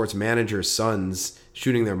Chicago sports managers' sons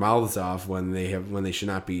shooting their mouths off when they should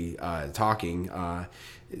not be talking.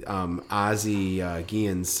 Ozzie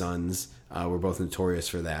Guillen's sons were both notorious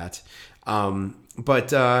for that.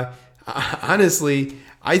 But honestly,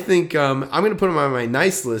 I think I'm going to put him on my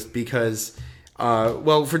nice list because,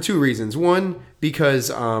 well, for two reasons. One, because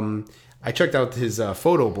I checked out his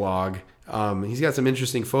photo blog. He's got some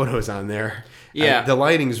interesting photos on there. Yeah, the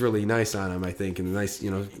lighting's really nice on him, I think, and the nice, you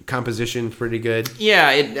know, composition's pretty good. Yeah,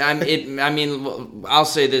 I mean, I'll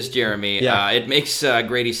say this, Jeremy. Yeah. It makes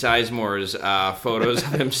Grady Sizemore's photos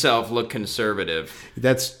of himself look conservative.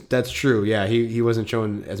 That's true. Yeah, he wasn't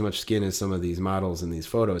showing as much skin as some of these models in these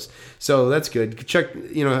photos, so that's good. Check,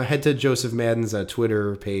 you know, head to Joseph Madden's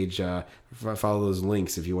Twitter page. Follow those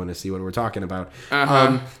links if you want to see what we're talking about.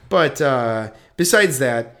 But besides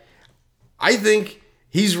that, I think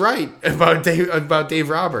he's right about Dave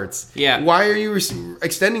Roberts. Yeah. Why are you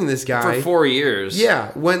extending this guy for 4 years?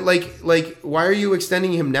 Yeah. When like why are you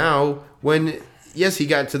extending him now when, yes, he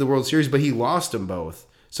got to the World Series, but he lost them both.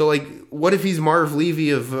 So like, what if he's Marv Levy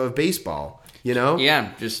of baseball? You know?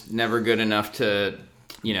 Yeah, just never good enough to,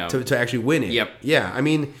 you know, to actually win it. Yep. Yeah. I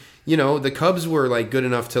mean, you know, the Cubs were like good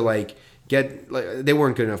enough to like get, like, they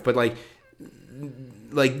weren't good enough, but like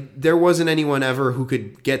there wasn't anyone ever who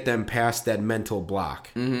could get them past that mental block,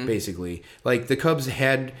 basically. Like, the Cubs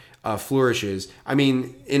had flourishes. I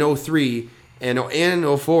mean, in 03 and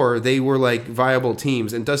in 04, they were, like, viable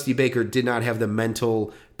teams, and Dusty Baker did not have the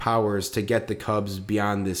mental powers to get the Cubs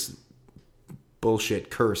beyond this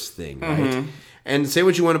bullshit curse thing, right? And say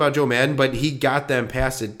what you want about Joe Madden, but he got them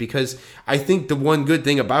past it, because I think the one good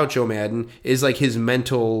thing about Joe Madden is, like, his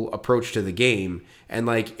mental approach to the game. And,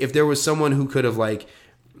 like, if there was someone who could have, like,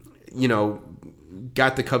 you know,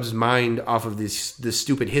 got the Cubs' mind off of this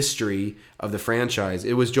stupid history of the franchise,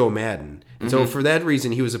 it was Joe Madden. And so for that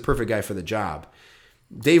reason, he was a perfect guy for the job.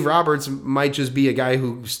 Dave Roberts might just be a guy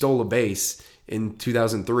who stole a base in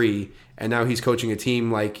 2003, and now he's coaching a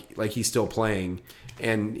team like he's still playing,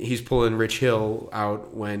 and he's pulling Rich Hill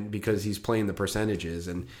out because he's playing the percentages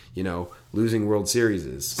and losing World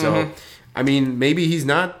Series. So I mean, maybe he's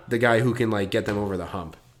not the guy who can get them over the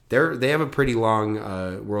hump. They have a pretty long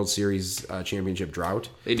World Series championship drought.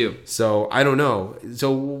 They do. So I don't know.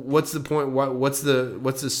 So what's the point? What's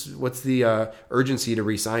the urgency to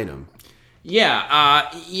re-sign him? Yeah,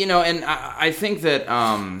 and I think that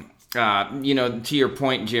to your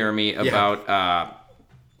point, Jeremy, about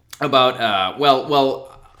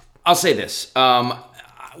I'll say this.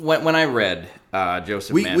 When I read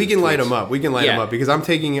Joseph Madden's we can light tweets, him up. We can light him up because I'm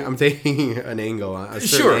taking an angle.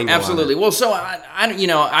 Sure, angle absolutely. Well, so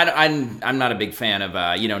I'm not a big fan of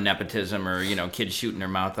nepotism or kids shooting their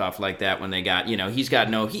mouth off like that when they got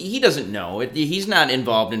he doesn't know it. He's not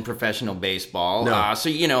involved in professional baseball. No. So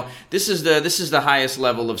this is the highest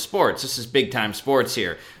level of sports. This is big time sports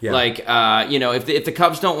here. Yeah. If the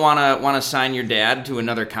Cubs don't want to sign your dad to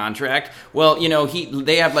another contract, well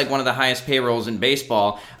they have one of the highest payrolls in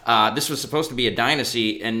baseball. This was supposed to be a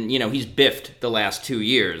dynasty, and he's biffed the last 2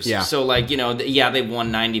 years. Yeah. So they've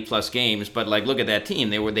won 90 plus games, but look at that team.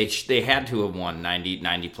 They had to have won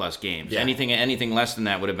 90 plus games. Yeah. Anything less than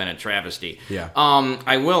that would have been a travesty. Yeah.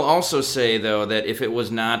 I will also say though that if it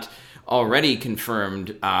was not already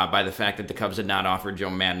confirmed by the fact that the Cubs had not offered Joe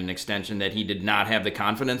Madden an extension, that he did not have the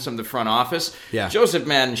confidence of the front office. Yeah. Joseph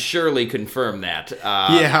Madden surely confirmed that.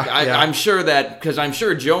 Yeah. I'm sure because I'm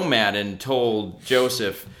sure Joe Madden told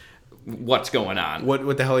Joseph what's going on.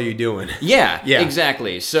 What the hell are you doing? Yeah,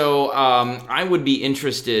 exactly. So I would be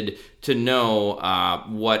interested to know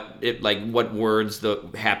what words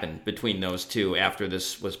happened between those two after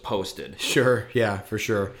this was posted. Sure, yeah, for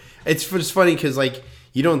sure. It's funny because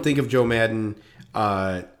you don't think of Joe Madden.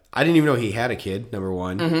 I didn't even know he had a kid. Number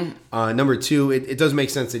one. Mm-hmm. Number two, it does make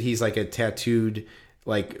sense that he's a tattooed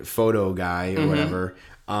photo guy or whatever.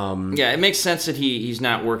 It makes sense that he's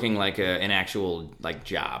not working an actual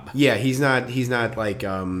job. Yeah, he's not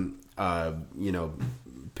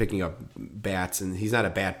picking up bats, and he's not a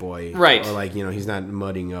bat boy, right? Or he's not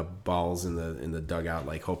mudding up balls in the dugout,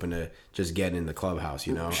 hoping to just get in the clubhouse.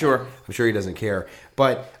 Sure. I'm sure he doesn't care.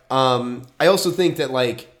 But I also think that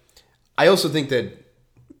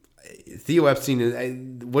Theo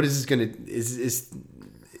Epstein. What is this gonna is?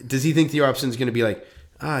 Does he think Theo Epstein's gonna be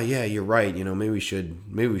yeah, you're right. Maybe we should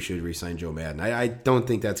re-sign Joe Madden. I don't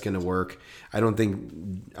think that's going to work. I don't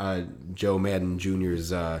think Joe Madden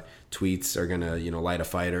Jr.'s tweets are going to light a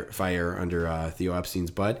fire under Theo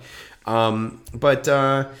Epstein's butt. But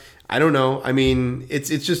I don't know. I mean, it's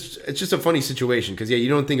just a funny situation because you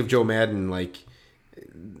don't think of Joe Madden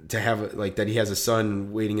to have that he has a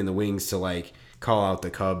son waiting in the wings to call out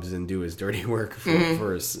the Cubs and do his dirty work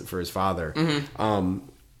for his father. Mm-hmm.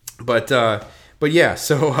 But yeah,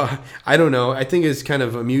 so I don't know. I think it's kind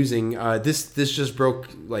of amusing. This just broke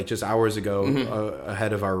just hours ago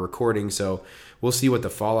ahead of our recording, so we'll see what the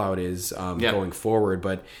fallout is going forward.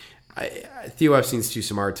 But Theo Epstein's too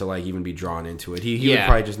smart to even be drawn into it. He would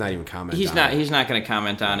probably just not even comment. He's not going to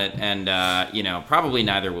comment on it, and probably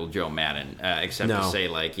neither will Joe Madden, except to say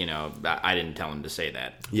I didn't tell him to say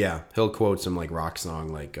that. Yeah, he'll quote some rock song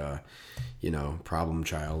Problem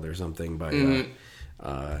Child or something, but.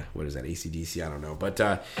 What is that? AC/DC? I don't know, but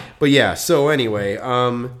yeah. So anyway,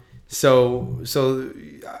 so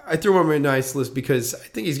I threw him on my nice list because I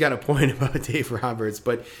think he's got a point about Dave Roberts,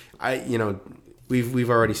 but we've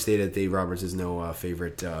already stated that Dave Roberts is no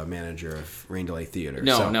favorite manager of Rain Delay Theater.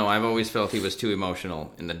 No, I've always felt he was too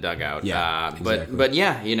emotional in the dugout. Yeah, exactly. But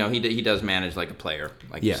yeah, he does manage like a player,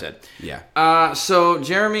 you said. Yeah. So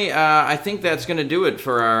Jeremy, I think that's going to do it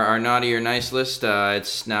for our naughty or nice list.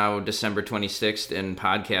 It's now December 26th in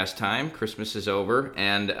podcast time. Christmas is over,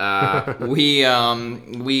 and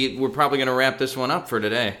we're probably going to wrap this one up for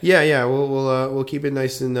today. Yeah. We'll keep it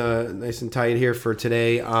nice and tight here for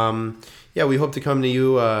today. Yeah, we hope to come to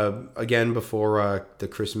you again before the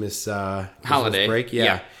Christmas holiday break.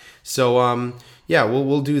 Yeah. So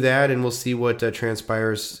we'll do that, and we'll see what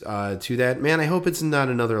transpires to that. Man, I hope it's not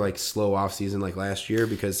another slow off season like last year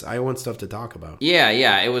because I want stuff to talk about. Yeah.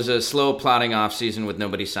 It was a slow plodding off season with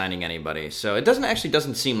nobody signing anybody. So it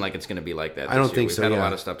doesn't seem like it's going to be like that. I don't think so. We've had a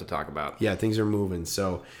lot of stuff to talk about. Yeah, things are moving.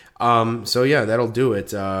 So yeah, that'll do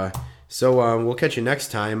it. So we'll catch you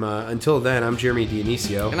next time. Until then, I'm Jeremy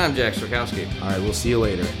Dionisio. And I'm Jack Swarkowski. All right, we'll see you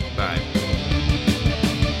later. Bye.